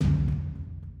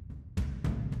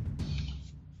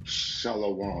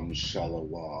Shalom,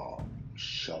 shalom,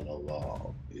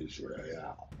 shalom,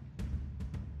 Israel.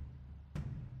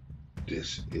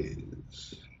 This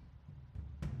is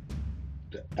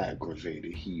the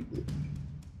aggravated Hebrew,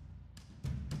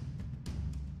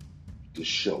 the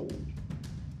show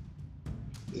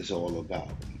is all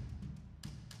about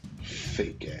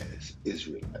fake ass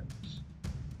Israelites.